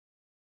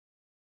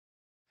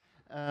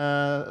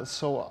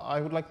So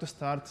I would like to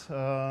start.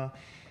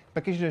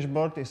 Package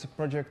Dashboard is a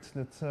project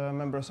that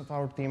members of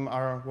our team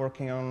are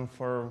working on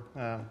for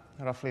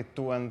roughly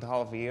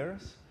 2.5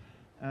 years.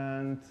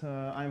 And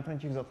I'm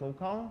Frantisek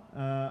Zatloukal.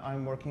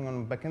 I'm working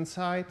on the backend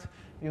side.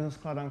 Jonas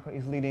Kladanka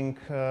is leading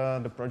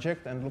the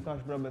project, and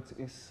Lukáš Brabec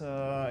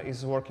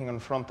is working on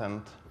front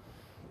end.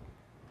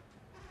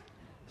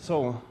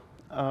 So,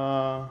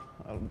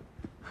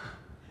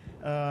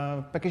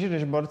 Package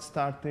Dashboard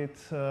started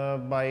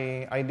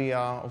by idea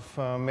of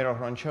Miro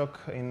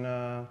Hrončok in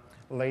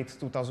late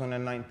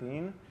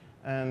 2019,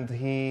 and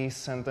he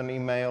sent an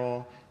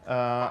email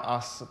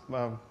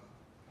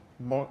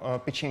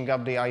pitching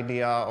up the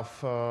idea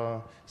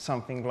of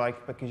something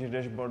like Package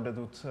Dashboard that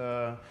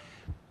would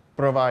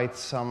provide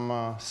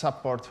some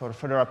support for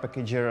Fedora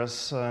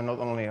packagers, not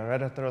only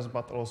Red Hatters,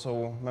 but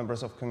also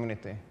members of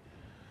community.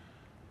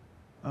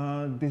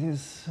 This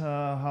is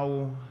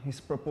how his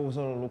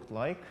proposal looked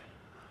like.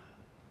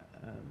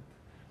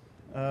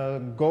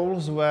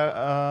 Goals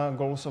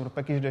of the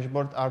Package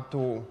Dashboard are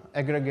to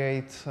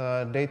aggregate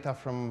data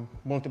from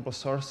multiple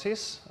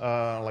sources,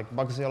 like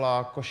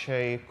bugzilla,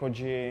 koschei,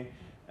 koji,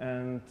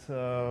 and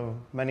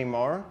many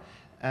more,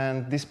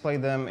 and display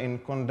them in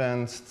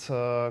condensed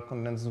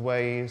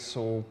way,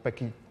 so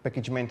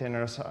package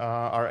maintainers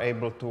are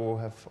able to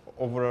have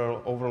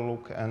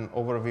overlook and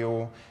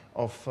overview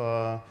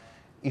of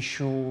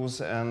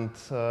issues and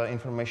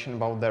information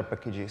about their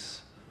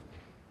packages.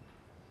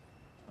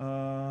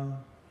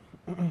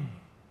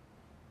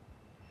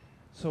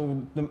 So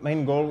the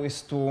main goal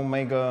is to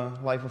make the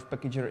life of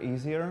packager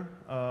easier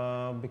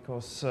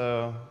because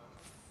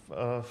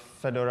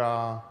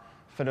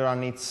Fedora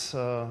needs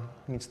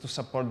to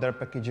support their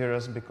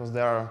packagers because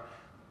they are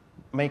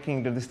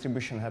making the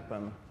distribution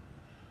happen.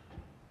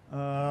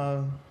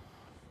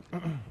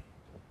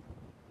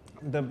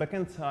 The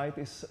backend side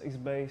is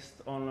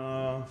based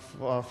on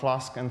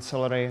Flask and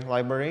Celery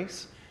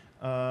libraries.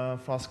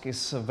 Flask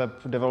is a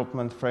web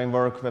development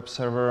framework, web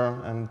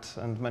server,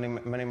 and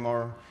many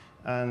more.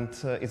 And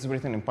it's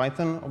written in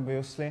Python,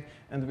 obviously.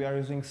 And we are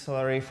using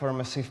Celery for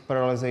massive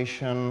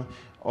parallelization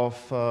of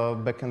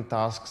backend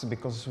tasks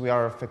because we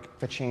are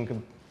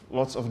fetching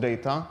lots of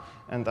data.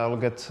 And I'll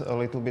get a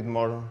little bit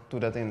more to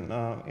that in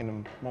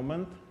a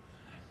moment.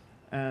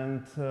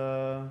 And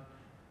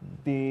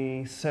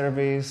the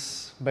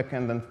service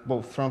backend and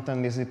both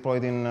frontend is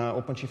deployed in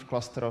OpenShift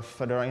cluster of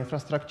Fedora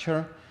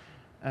infrastructure,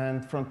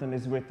 and frontend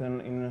is written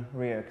in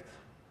React.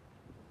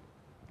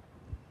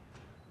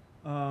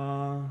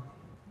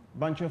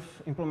 Bunch of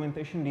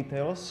implementation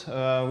details.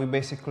 We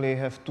basically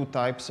have two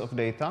types of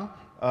data.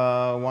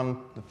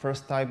 The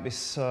first type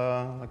is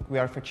like we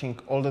are fetching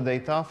all the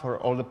data for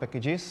all the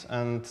packages,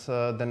 and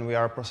then we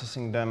are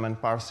processing them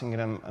and parsing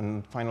them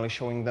and finally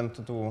showing them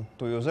to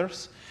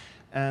users.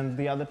 And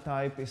the other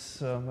type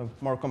is a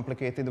more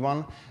complicated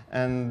one,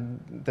 and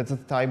that's the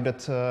type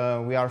that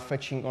we are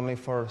fetching only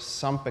for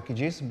some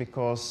packages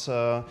because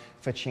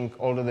fetching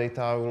all the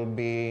data will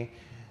be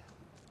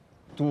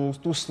too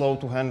slow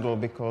to handle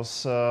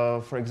because,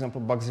 for example,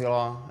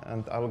 bugzilla,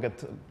 and I will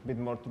get a bit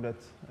more to that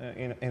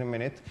in a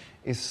minute,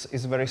 is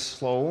very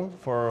slow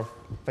for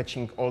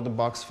fetching all the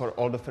bugs for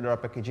all the Fedora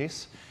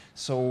packages.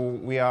 So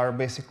we are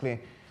basically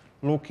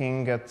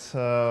looking at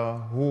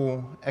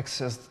who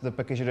accessed the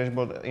Package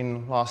Dashboard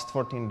in last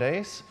 14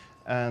 days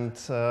and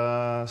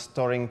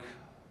storing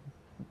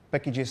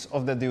packages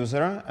of that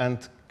user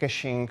and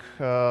caching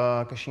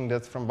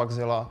that from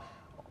bugzilla,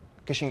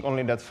 caching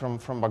only that from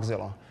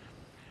bugzilla.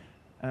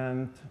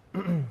 And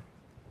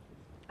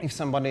if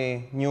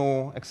somebody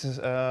new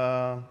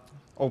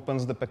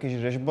opens the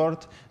Package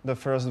Dashboard, the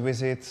first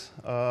visit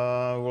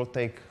will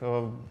take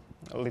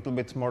a little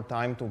bit more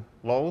time to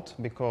load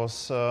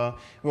because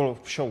we'll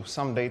show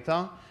some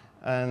data,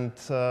 and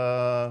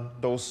the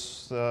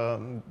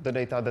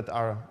data that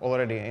are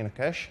already in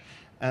cache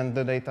and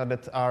the data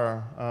that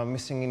are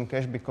missing in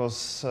cache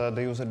because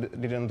the user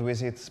didn't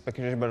visit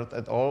Package Dashboard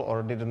at all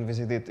or didn't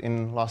visit it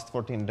in last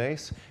 14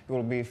 days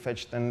will be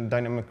fetched and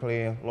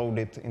dynamically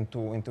loaded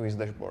into his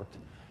dashboard.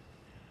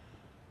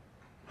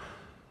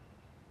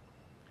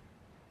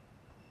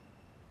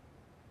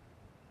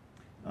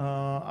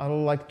 I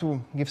would like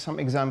to give some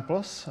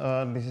examples.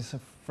 This is the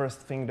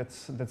first thing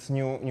that's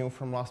new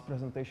from last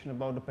presentation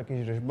about the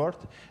Package Dashboard,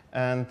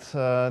 and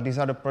these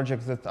are the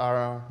projects that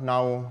are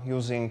now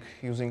using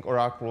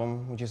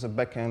Oraculum, which is a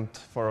backend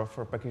for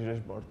Package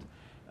Dashboard.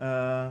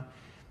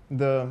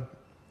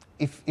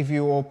 If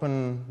you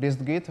open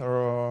dist-git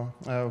or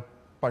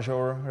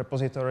Pajor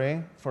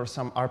repository for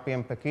some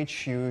RPM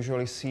package, you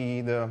usually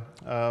see the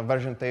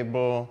version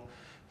table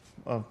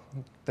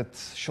that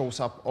shows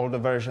up all the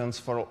versions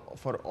for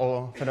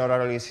all Fedora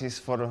releases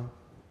for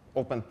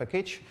open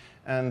package,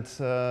 and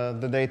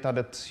the data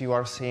that you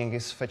are seeing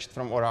is fetched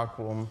from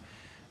Oraculum.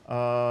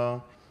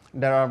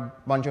 There are a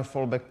bunch of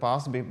fallback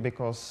paths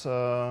because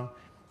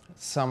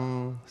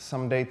some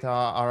data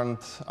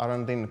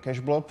aren't in cache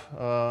blob.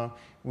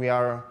 We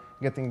are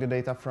getting the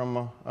data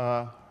from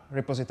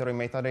repository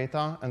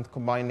metadata and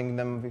combining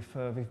them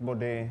with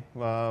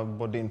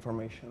body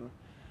information.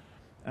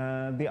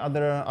 The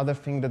other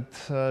thing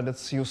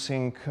that's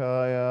using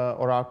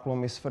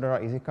Oracle is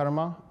Fedora Easy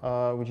Karma,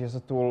 which is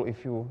a tool.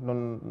 If you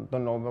don't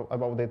know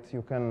about it,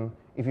 you can,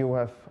 if you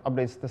have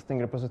updates testing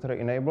repository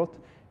enabled,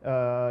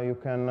 you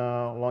can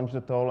launch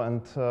the tool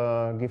and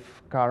give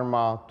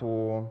karma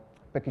to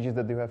packages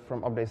that you have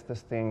from updates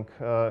testing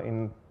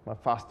in a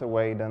faster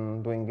way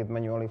than doing it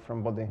manually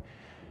from Bodhi.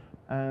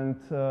 And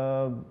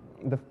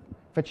the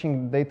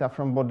fetching data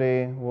from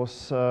Bodhi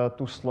was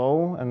too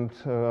slow and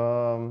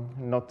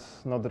not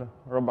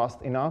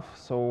robust enough.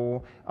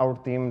 So our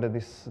team that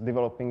is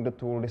developing the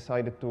tool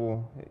decided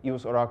to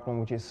use Oracle,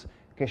 which is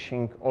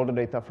caching all the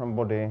data from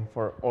Bodhi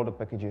for all the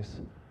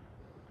packages.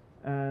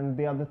 And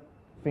the other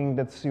thing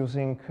that's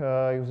using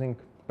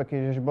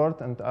Package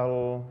Dashboard, and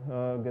I'll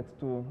get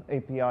to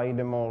API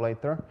demo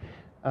later,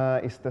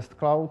 is Test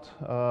Cloud,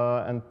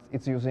 and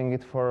it's using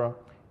it for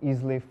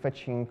easily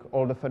fetching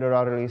all the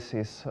Fedora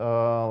releases,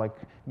 like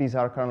these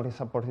are currently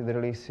supported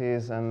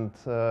releases, and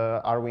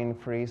are we in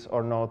freeze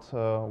or not,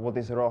 what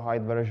is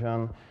rawhide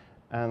version,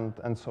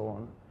 and so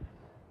on.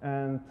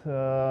 And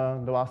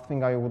the last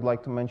thing I would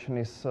like to mention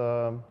is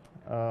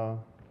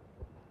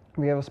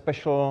we have a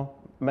special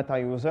meta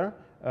user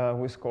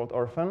who is called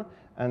Orphan,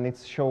 and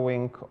it's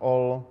showing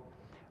all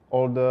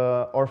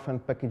the orphan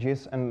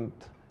packages, and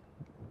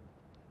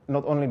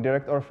not only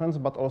direct orphans,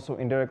 but also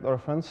indirect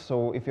orphans.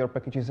 So if your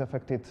package is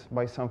affected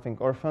by something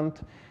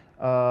orphaned,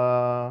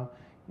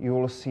 you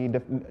will see the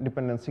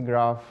dependency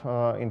graph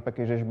in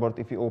Package Dashboard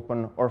if you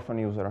open orphan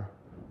user.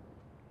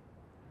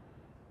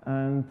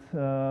 And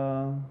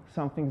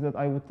some things that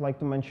I would like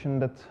to mention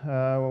that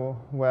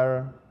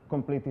were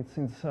completed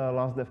since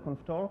last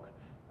DevConf talk.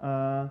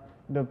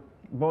 The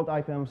both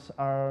items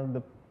are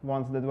the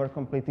ones that were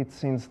completed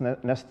since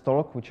Nest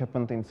talk, which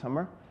happened in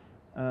summer.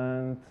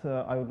 And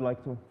I would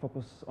like to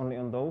focus only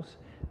on those.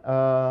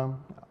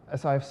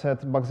 As I've said,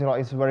 bugzilla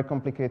is very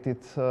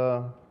complicated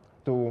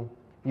to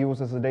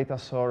use as a data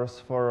source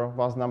for a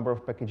vast number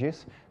of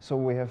packages. So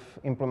we have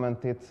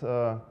implemented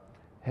a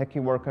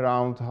hacky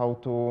workaround how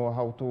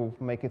to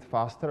make it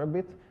faster a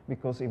bit,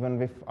 because even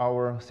with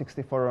our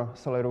 64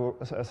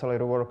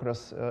 Celery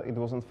workers, it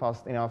wasn't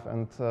fast enough,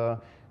 and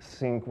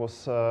sync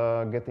was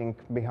getting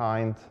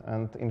behind,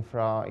 and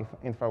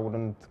infra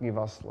wouldn't give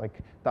us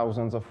like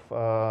thousands of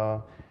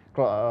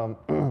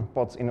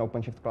pods in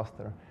OpenShift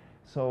cluster.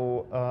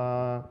 So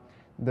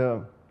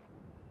the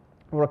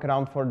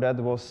workaround for that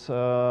was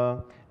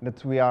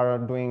that we are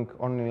doing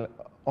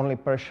only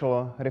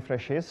partial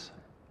refreshes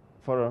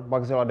for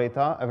bugzilla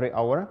data every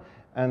hour,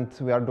 and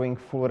we are doing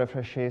full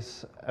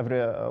refreshes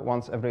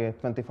once every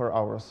 24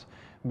 hours,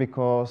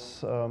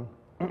 because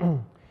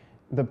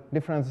the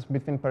difference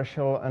between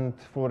partial and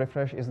full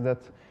refresh is that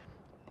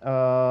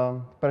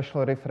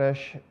partial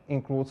refresh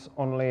includes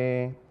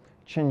only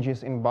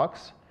changes in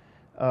bugs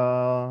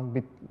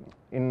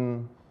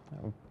in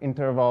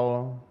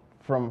interval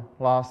from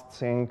last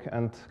sync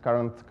and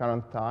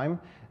current time.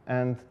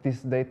 And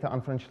this data,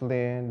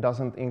 unfortunately,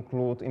 doesn't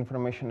include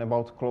information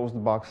about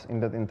closed bugs in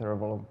that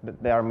interval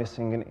that they are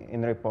missing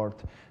in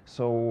report.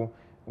 So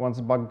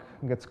once bug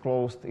gets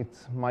closed, it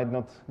might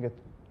not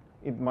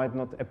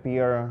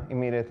appear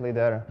immediately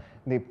there.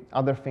 The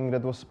other thing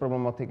that was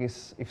problematic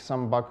is if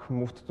some bug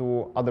moved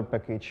to other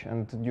package,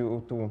 and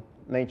due to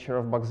nature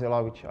of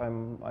bugzilla, which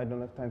I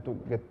don't have time to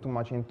get too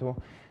much into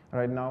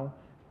right now,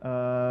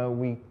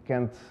 we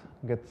can't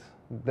get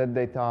that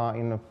data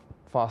in a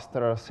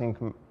faster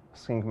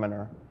sync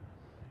manner.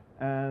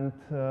 And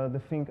the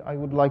thing I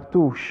would like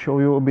to show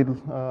you a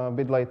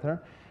bit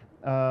later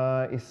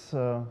is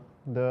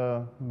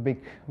the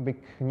big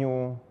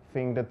new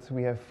thing that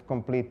we have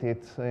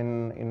completed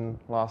in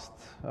last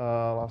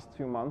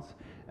few months,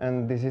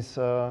 and this is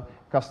a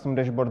custom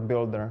dashboard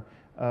builder,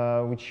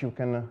 which you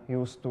can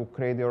use to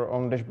create your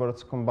own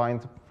dashboards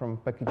combined from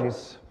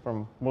packages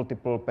from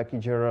multiple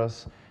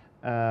packagers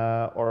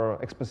or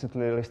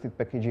explicitly listed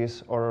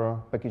packages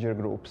or packager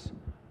groups.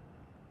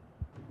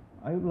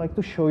 I would like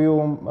to show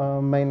you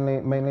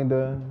mainly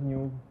the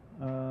new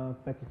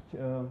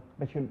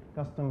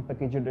custom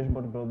packager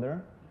dashboard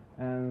builder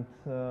and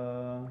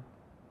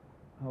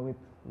how it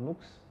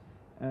looks.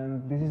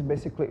 And this is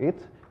basically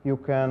it. You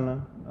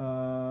can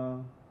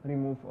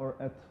remove or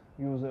add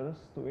users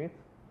to it,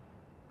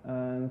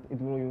 and it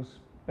will use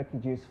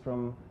packages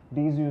from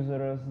these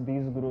users,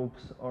 these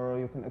groups, or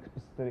you can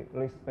explicitly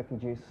list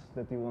packages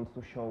that you want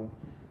to show.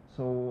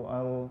 So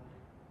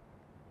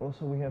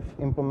we have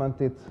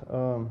implemented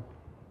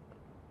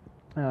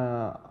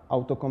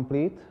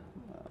autocomplete.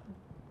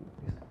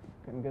 This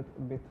can get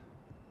a bit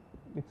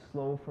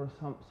slow for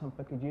some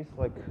packages,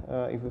 like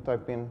if you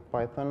type in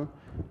Python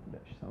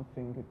dash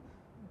something, it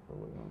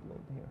probably won't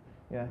load here.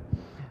 Yeah,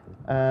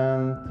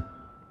 and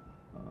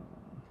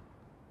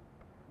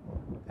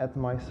add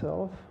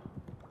myself.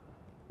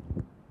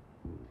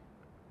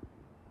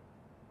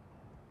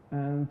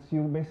 And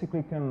you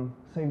basically can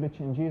save the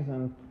changes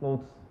and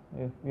load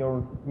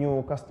your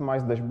new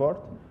customized dashboard,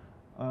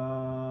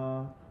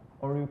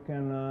 or you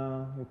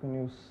can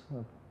use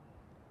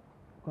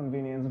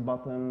convenience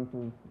button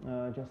to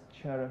just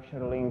share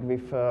a link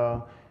with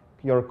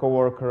your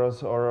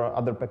coworkers or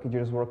other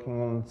packagers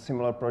working on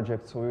similar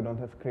projects, so you don't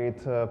have to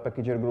create a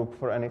packager group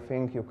for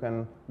anything. You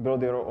can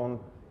build your own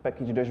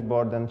package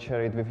dashboard and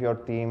share it with your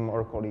team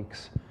or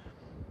colleagues.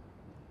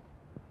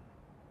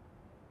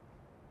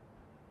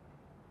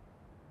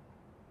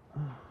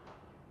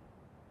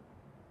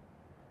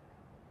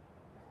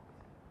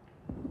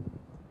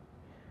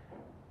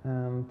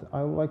 And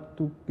I would like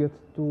to get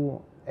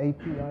to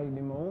API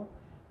demo.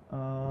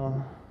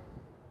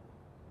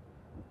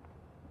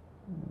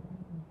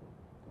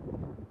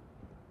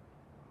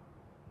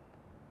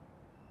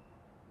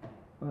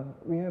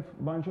 We have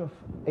a bunch of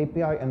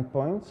API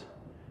endpoints.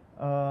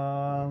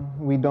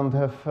 We don't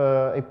have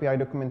API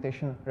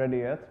documentation ready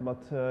yet, but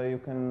you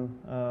can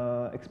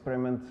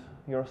experiment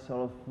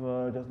yourself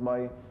just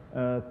by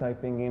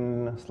typing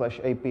in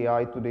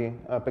 /API to the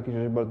package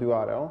dashboard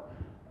URL.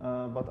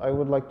 But I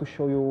would like to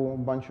show you a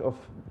bunch of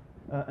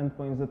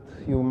endpoints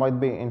that you might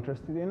be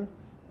interested in.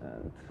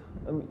 And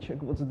let me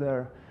check what's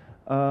there.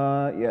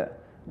 Yeah,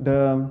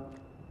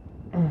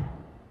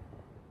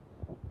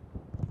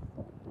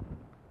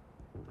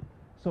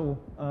 so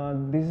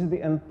this is the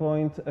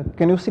endpoint.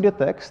 Can you see the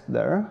text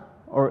there,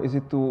 or is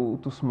it too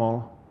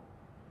small?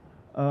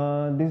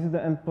 This is the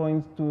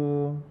endpoint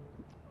to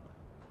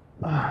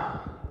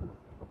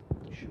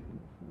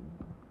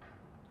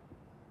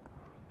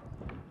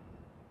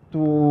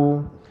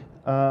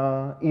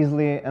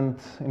easily and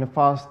in a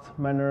fast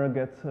manner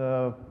get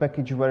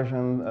package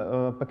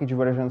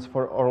versions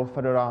for all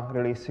Fedora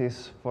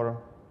releases for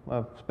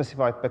a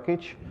specified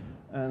package.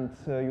 And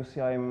you see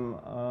I'm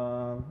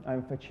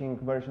fetching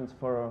versions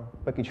for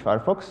package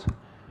Firefox,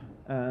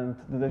 and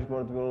the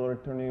dashboard will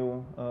return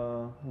you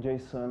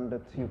JSON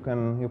that you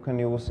can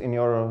use in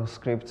your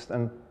scripts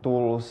and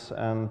tools.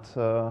 And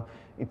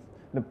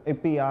the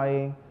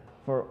API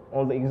for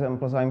all the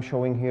examples I'm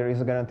showing here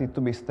is guaranteed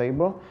to be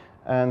stable,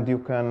 and you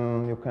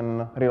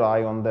can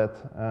rely on that,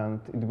 and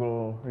it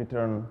will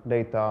return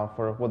data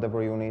for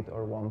whatever you need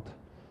or want,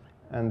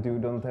 and you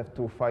don't have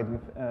to fight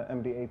with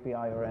MD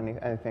API or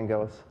anything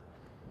else.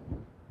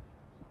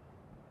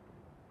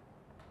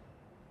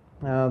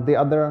 The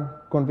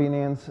other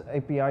convenience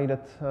API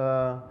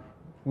that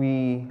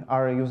we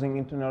are using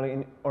internally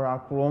in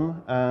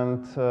Oraculum,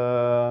 and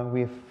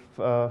we've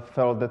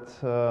felt that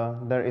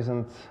there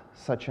isn't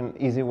such an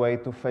easy way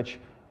to fetch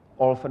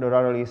all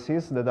Fedora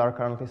releases that are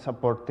currently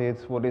supported,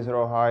 what is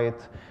raw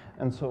height,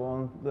 and so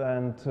on.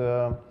 And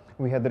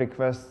we had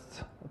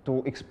requests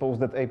to expose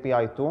that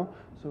API too,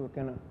 so we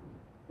can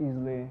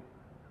easily,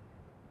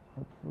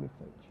 hopefully,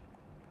 fetch.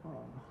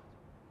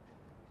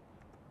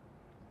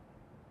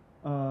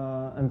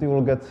 And you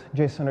will get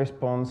JSON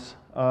response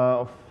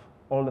of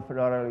all the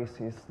Fedora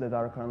releases that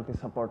are currently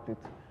supported.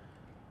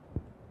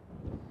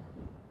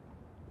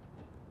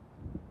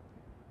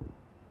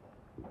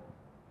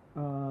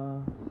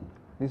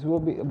 This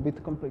will be a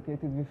bit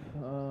complicated with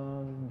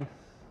this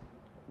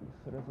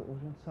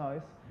resolution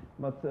size,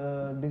 but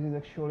this is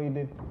actually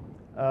the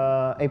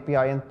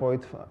API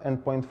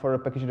endpoint for a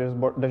package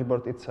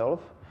dashboard itself,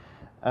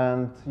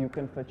 and you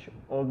can fetch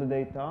all the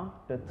data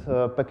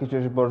that package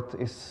dashboard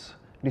is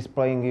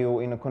displaying you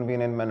in a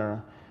convenient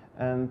manner.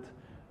 And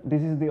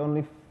this is the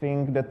only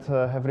thing that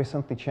have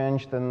recently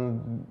changed,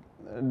 and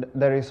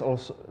there is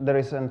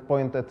an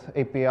point at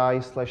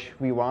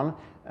API/v1,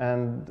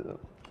 and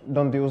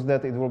don't use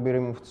that, it will be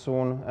removed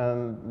soon,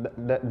 and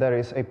there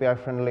is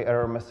API-friendly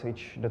error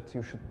message that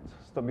you should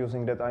stop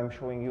using that. I'm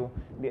showing you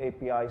the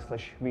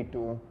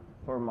API/v2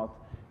 format.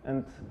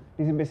 And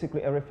this is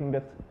basically everything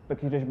that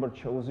package dashboard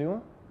shows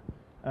you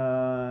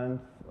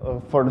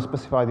for the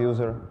specified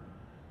user.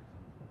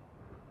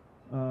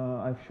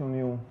 I've shown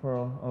you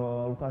for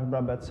Lukáš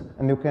Brabec,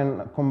 and you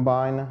can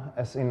combine,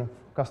 as in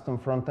custom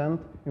frontend,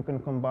 you can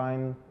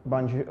combine a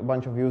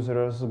bunch of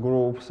users,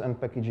 groups, and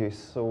packages.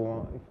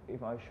 So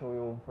if I show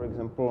you, for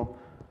example,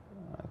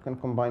 I can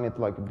combine it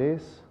like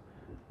this.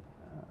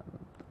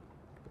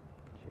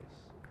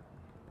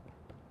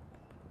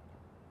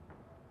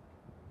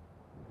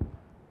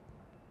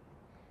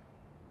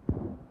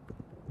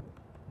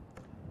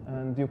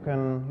 And you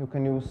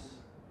can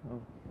use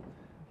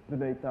the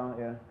data.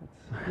 Yeah,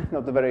 it's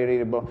not very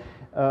readable,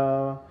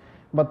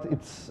 but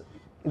it's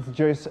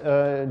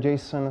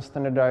JSON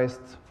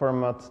standardized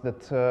format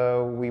that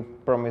we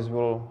promise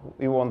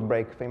we won't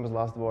break. Famous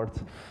last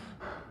words.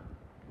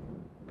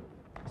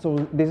 So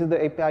this is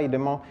the API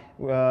demo.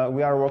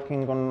 We are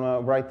working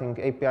on writing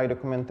API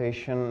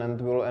documentation,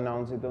 and we'll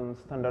announce it on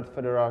standard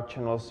Fedora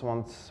channels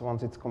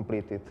once it's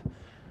completed.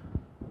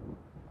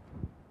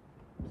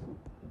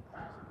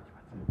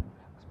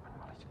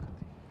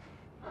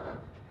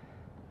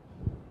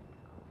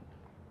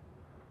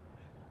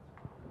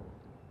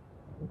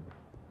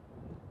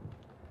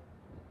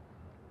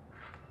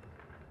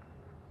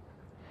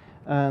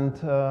 And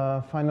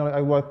finally,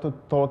 I want to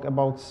talk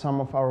about some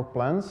of our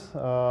plans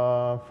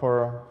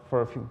for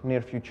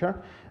near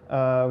future.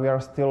 We are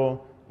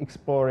still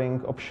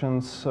exploring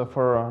options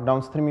for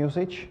downstream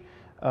usage.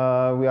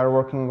 We are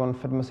working on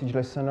Fed message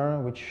listener,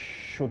 which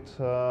should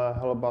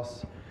help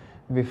us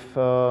with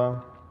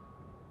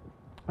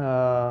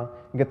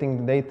getting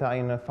the data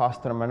in a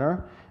faster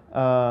manner.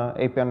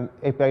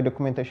 API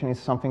documentation is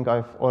something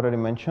I've already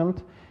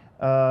mentioned.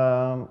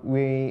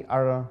 We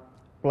are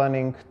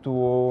planning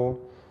to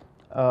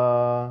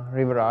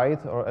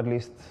rewrite, or at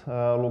least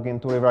look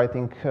into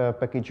rewriting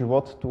package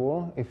what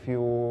tool. If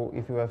you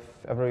have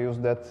ever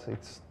used that,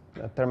 it's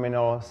a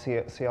terminal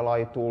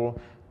CLI tool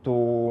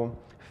to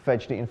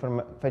fetch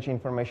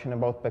information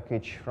about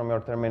package from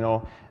your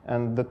terminal,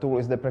 and the tool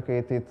is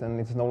deprecated and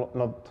it's not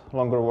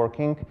longer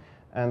working.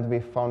 And we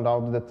found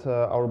out that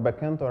our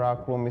backend,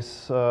 Oracle,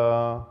 is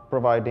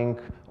providing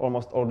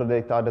almost all the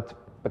data that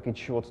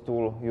package what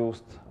tool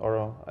used,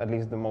 or at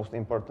least the most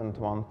important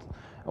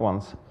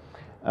ones.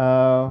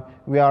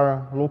 We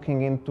are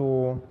looking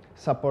into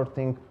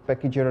supporting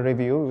packager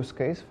review use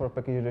case for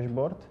Packager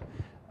Dashboard,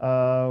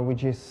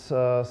 which is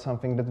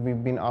something that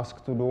we've been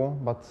asked to do,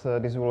 but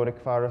this will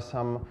require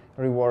some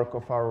rework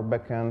of our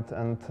backend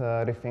and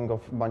rethink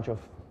of a bunch of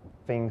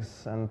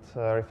things and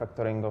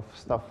refactoring of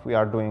stuff we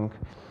are doing.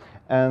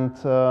 And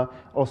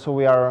also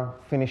we are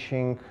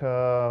finishing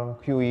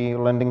QE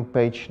landing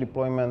page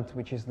deployment,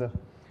 which is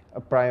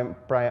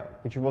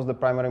which was the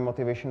primary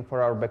motivation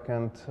for our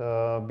backend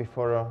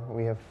before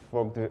we have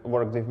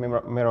worked with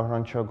Miro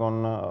Hrančok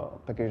on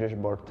Package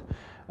Dashboard,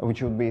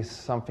 which would be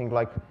something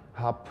like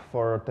hub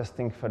for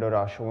testing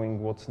Fedora,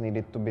 showing what's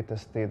needed to be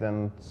tested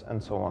and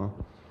so on.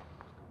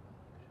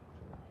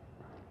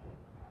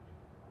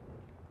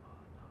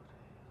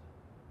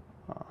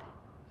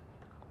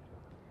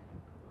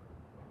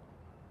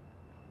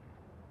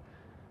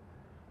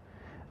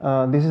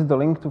 This is the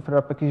link to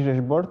Fedora Package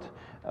Dashboard.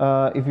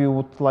 If you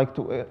would like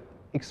to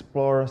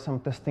explore some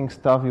testing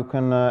stuff, you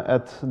can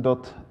add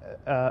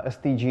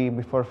 .stg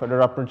before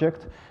Fedora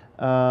project.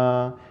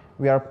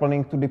 We are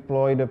planning to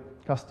deploy the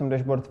custom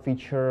dashboard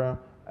feature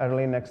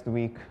early next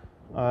week,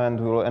 and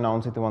we will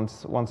announce it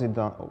once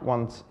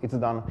it's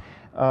done.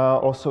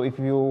 Also, if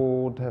you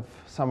would have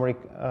some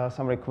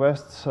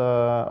requests,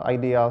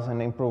 ideas,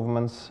 and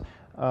improvements,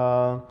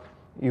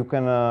 you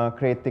can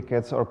create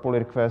tickets or pull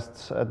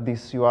requests at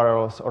these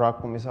URLs.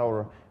 Oracle is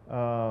our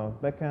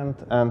backend,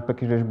 and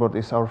Package Dashboard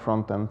is our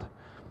front end.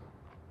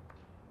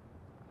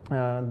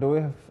 Do we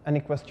have any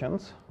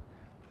questions?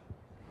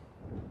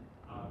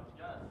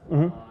 Yes.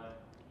 Mm-hmm.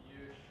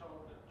 You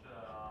showed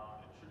that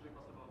it should be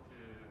possible to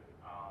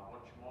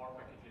watch more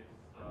packages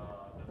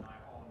than I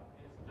own.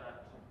 Is that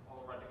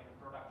already in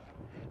production?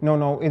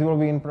 No, it will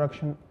be in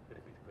production.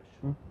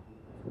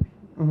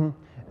 Mm-hmm.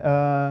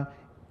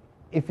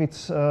 If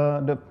it's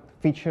the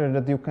feature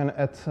that you can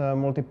add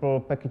multiple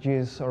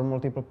packages or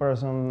multiple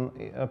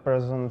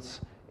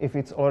persons, if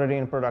it's already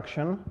in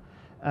production,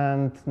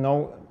 and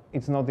no,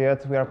 it's not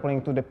yet. We are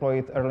planning to deploy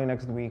it early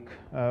next week.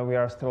 We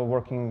are still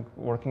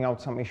working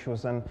out some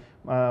issues, and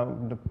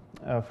the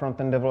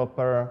front-end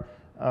developer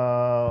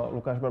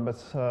Lukáš Brabec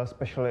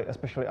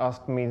especially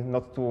asked me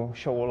not to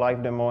show a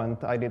live demo, and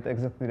I did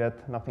exactly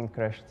that. Nothing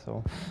crashed,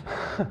 so.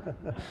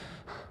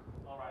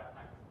 All right,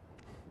 thanks.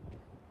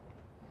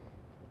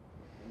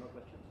 No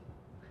questions?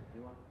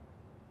 Anyone?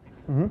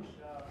 Mm-hmm.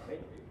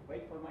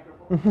 Wait for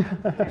microphone.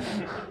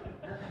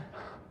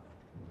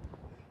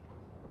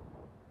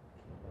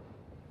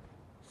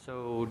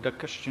 So the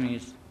question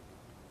is,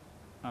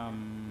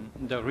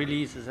 the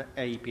release is an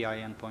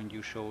API endpoint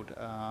you showed.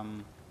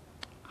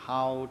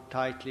 How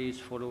tightly is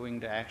following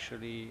the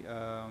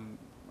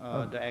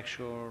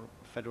actual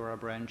Fedora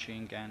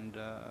branching and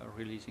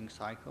releasing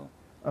cycle?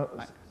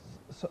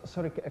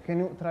 Sorry, can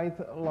you try it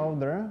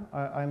louder?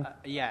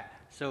 Yeah.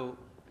 So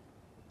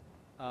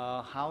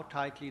how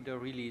tightly the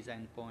release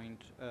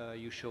endpoint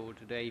you showed,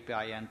 the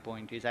API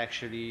endpoint, is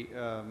actually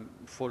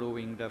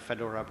following the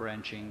Fedora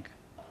branching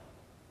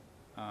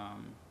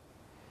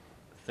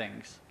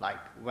things. Like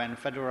when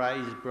Fedora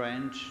is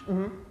branched,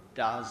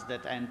 does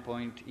that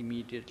endpoint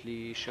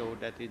immediately show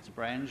that it's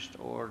branched,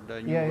 or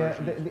the new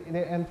version? Yeah,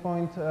 the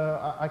endpoint,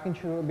 I can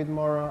show you a bit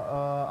more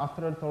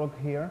after the talk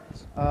here.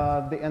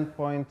 The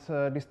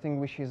endpoint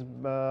distinguishes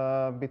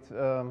a bit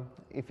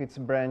if it's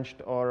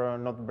branched or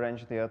not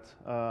branched yet.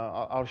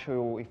 I'll show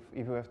you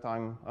if you have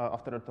time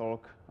after the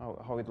talk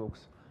how it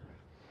looks.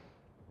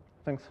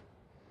 Thanks.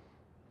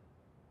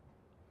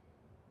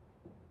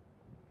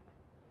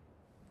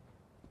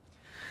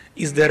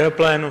 Is there a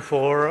plan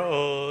for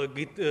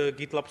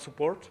GitLab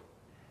support?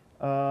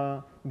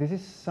 This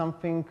is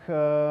something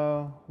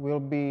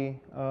we'll be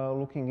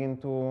looking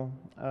into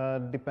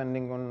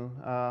depending on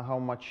how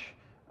much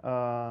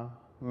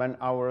man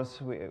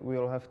hours we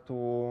will have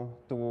to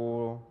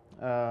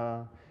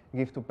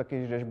give to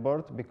Package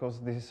Dashboard, because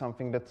this is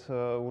something that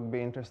would be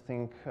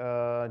interesting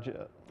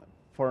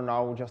for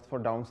now, just for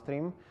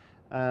downstream,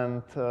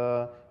 and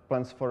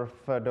plans for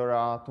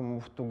Fedora to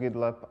move to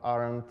GitLab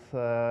aren't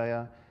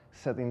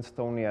set in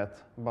stone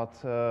yet, but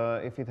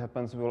if it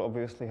happens, we will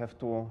obviously have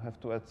to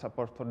add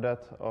support for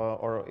that,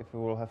 or if we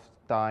will have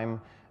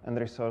time and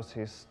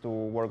resources to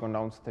work on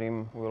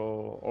downstream,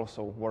 we'll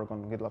also work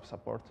on GitLab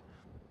support.